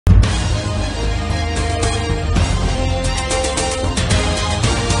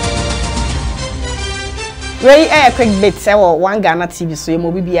we quick bit say one Ghana TV so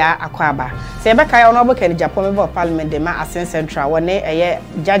mo bibia akwaba say be kai ono boka ni Japan member of parliament de ma Asen Central wone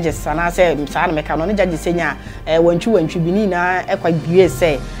judges ana say sa na meka no ne judges senya wantwi bini na ekwa bie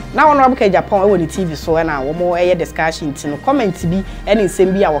say na ono boka Japan we ni TV so na wo mo discussion ti no comment bi ene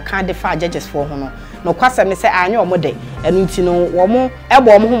nsem bi a wo kan de fa judges for ho no kwasem ne say anya omo de enu nti no wo mo ebo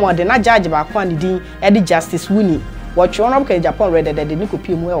omo ho mo de na judge ba kwa ne din e Justice Wuni what you want to Japan read that they need to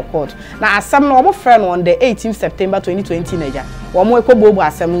pay more court. Now, as some normal friend on the 18th September 2020, Naja, one more Bobo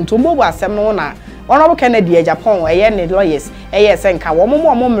Assembly to Bobo Assembly. Honorable Kennedy, Japan, a year lawyers, a year senka, one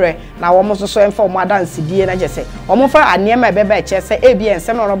more mumre, now almost so inform Madame CD and I just say, almost for a near my baby chest, say AB and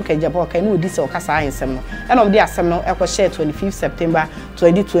some Honorable Japan can do this or Casa and some. And of the assembly, echo share 25th September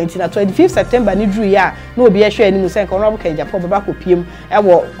 2020. Now, 25th September, Nidru ya, no be a share any Musan Honorable Japan, Baku PM, I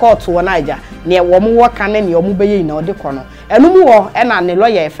will call to one Niger, near one more cannon, your mobile in or the corner. And no more, and a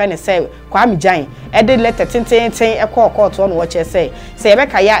lawyer, if any say, Kwame Jane, I did let a tin a call court on what you say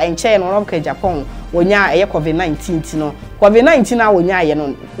Bekaya and chair and Honorable Japan. Wonya eye COVID-19 no COVID-19 na wonya ye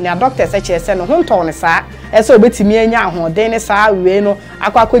no na doctor say no ho nton sa so obetimi anya ahoden ne sa we no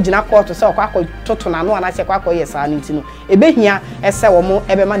akwa gina court so akwa toto na no ana se akwa ye sa nti no ebehia ese wo mo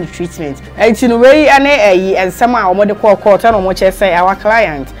ebema ni treatment enti no we ane ensem a wo de court na mo che say our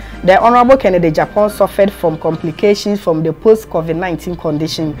client the Honorable Kennedy Japan suffered from complications from the post-COVID-19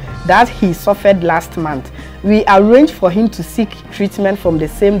 condition that he suffered last month. We arranged for him to seek treatment from the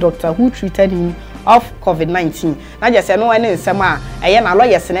same doctor who treated him of COVID-19. Now just say no one in sema na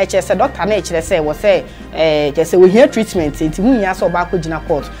lawyers na say doctor na say we say just say we hear treatment nti mu nya so ba ko gina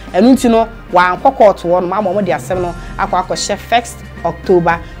court enu nti no wa anko court won ma mo de asem no akwa 1st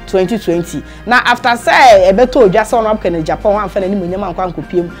October 2020. Now after say e beto odwa say no Kennedy Japan wan fa na ni munyam anko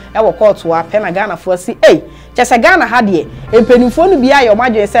ankopiem e wo court wa pe na Ghana for si just Ghana ha de empenifo no bia yo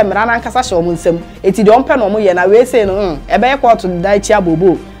madwe say mra na nkasa hye omo nsem eti de ompe no mo ye na we say no e be court da chi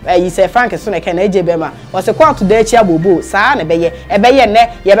abobo you say Frank so na ken ejebema o se court da chi abobo saa na be ye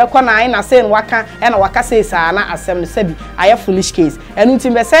ne ye be ko na na say no waka e na waka say saa na asem no sabi aye foolish case enu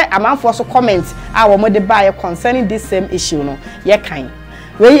tim be say amanfo so comment a wo mo de buy concerning this same issue no ye kan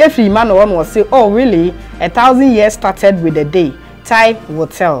we every man one was say oh really 1,000 years started with the day time will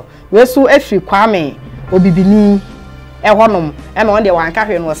tell we so every Kwame obibini honom e no de wanka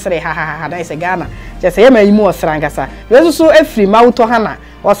hwe no sere ha na say Ghana just say ma yimu osrangasa we so every mauto hana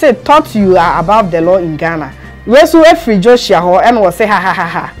or say thought you are above the law in Ghana we so every Joshua ho e no say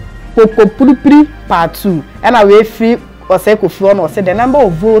ha popopuripuri part 2 and we free or say Kofi or say the number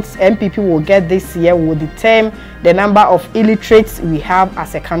of votes MPP will get this year will determine the number of illiterates we have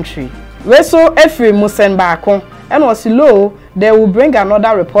as a country. We so every Muslim baako and was low they will bring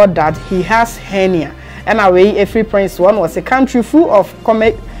another report that he has hernia and away every prince one was a country full of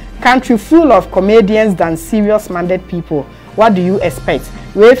comedians than serious minded people. What do you expect?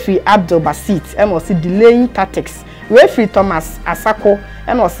 We free Abdul Basit and was delaying tactics. We free Thomas Asako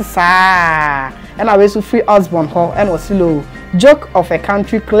and was sa and away so free Osborne Hall and was low. Joke of a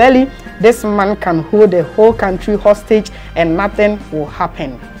country, clearly this man can hold the whole country hostage and nothing will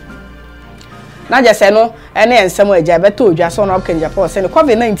happen. Na just say no ene ensem agya beto odwa so na Kenya Japan say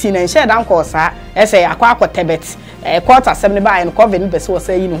COVID-19 and share down course say akwa tebet court asem ne ba no COVID be say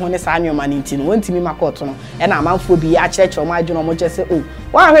say yi no ho ne sa anwoma ne ntino wantimi makoto no e na amanfo bi a chereche ma adwo no mo say oh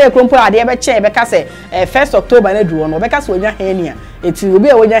wa hwe krompo ade be che be ka say 1st October na duro no be ka say onya hania eti obi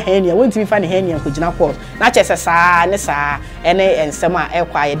a onya hania wantimi fa ne hania ko gina court na che say sa ne sa ene ensem a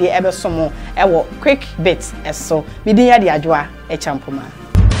ekwa ye de ebe somo e wo quick bit eso bidin ya de adwoa e champoma.